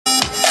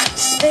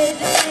spit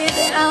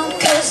it out,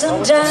 'cause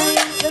I'm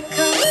dying to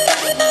come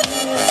here.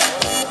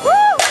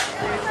 Woo!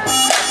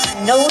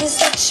 I notice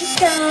that you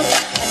got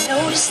it, I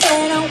notice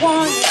that I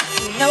want it.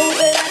 You know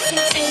that I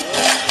can take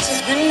it to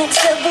the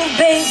next level,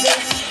 baby.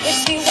 If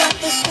you want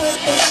this good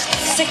ish,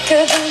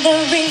 sicker than the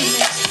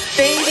remix,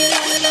 baby,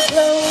 let me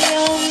blow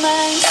your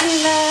mind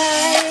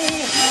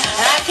tonight.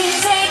 I can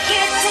take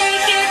it,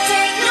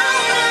 take no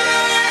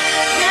more.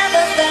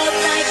 Never felt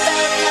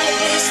like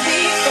this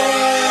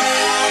before.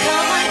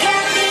 Come on,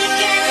 get me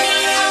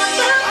on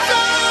the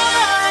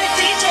floor.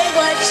 DJ,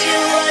 what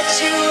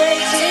you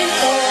waiting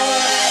for?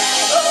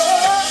 Oh,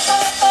 oh,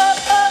 oh,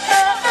 oh, oh,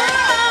 oh,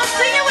 oh.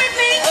 Sing it with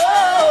me. Oh,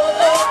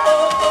 oh,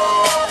 oh, oh,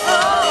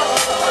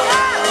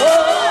 oh,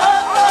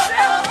 oh,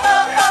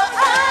 oh, oh,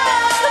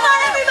 oh. Come on,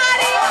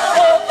 everybody. Oh,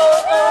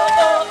 oh, oh,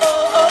 oh,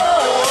 oh,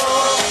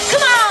 oh.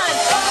 Come on.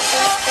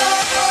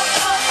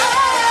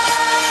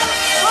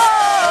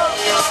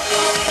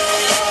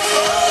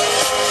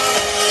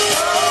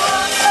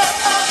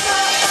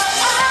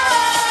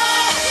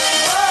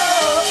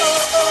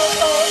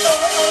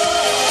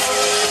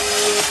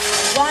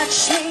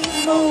 Watch me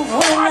move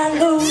when I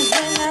lose.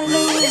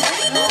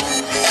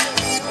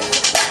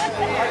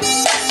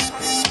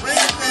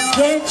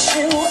 Get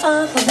you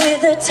up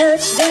with a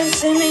touch,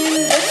 dancing in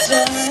the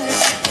dark.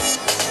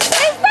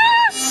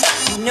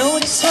 You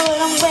notice what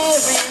I'm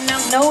wearing,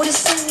 I'm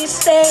noticing you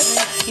staring.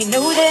 You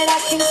know that I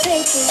can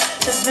take it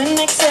to the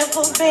next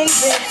level,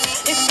 baby.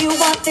 If you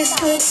want this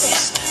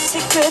goodness,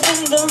 sicker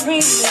than the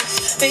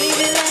remix,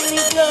 baby, let me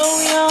blow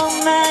your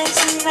mind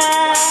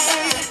tonight.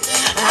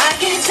 I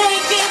can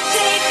take it,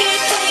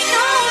 take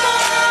no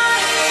more.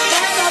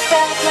 Never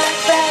felt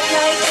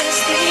like this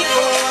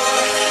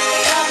before.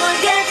 Come on,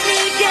 get me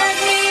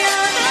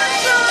on the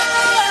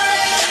floor.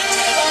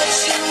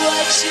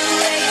 What you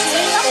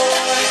waiting for?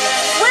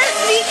 Where's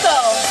Nico?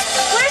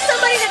 Where's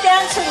somebody to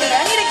dance with me?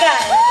 I need a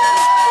guy.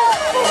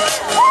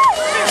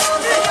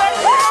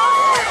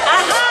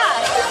 Aha!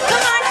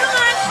 Come on.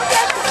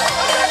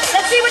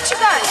 Let's see what you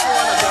got.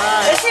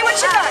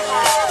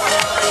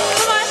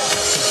 Come on.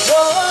 Whoa.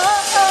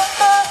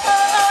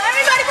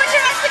 Everybody put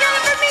your hands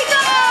together for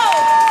Nico!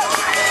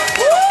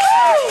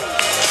 Woo!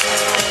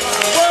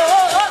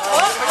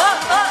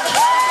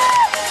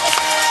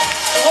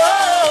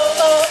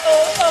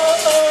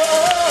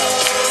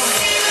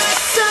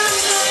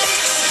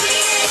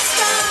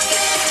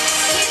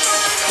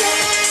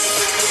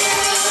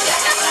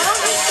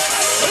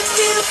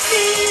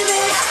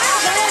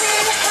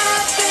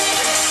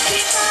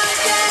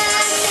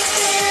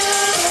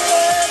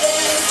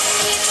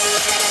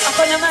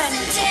 Ako naman.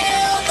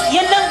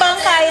 Yan lang ba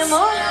ang kaya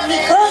mo,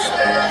 Nico?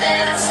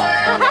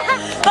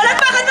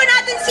 Palakpakan mo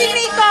natin si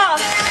Nico!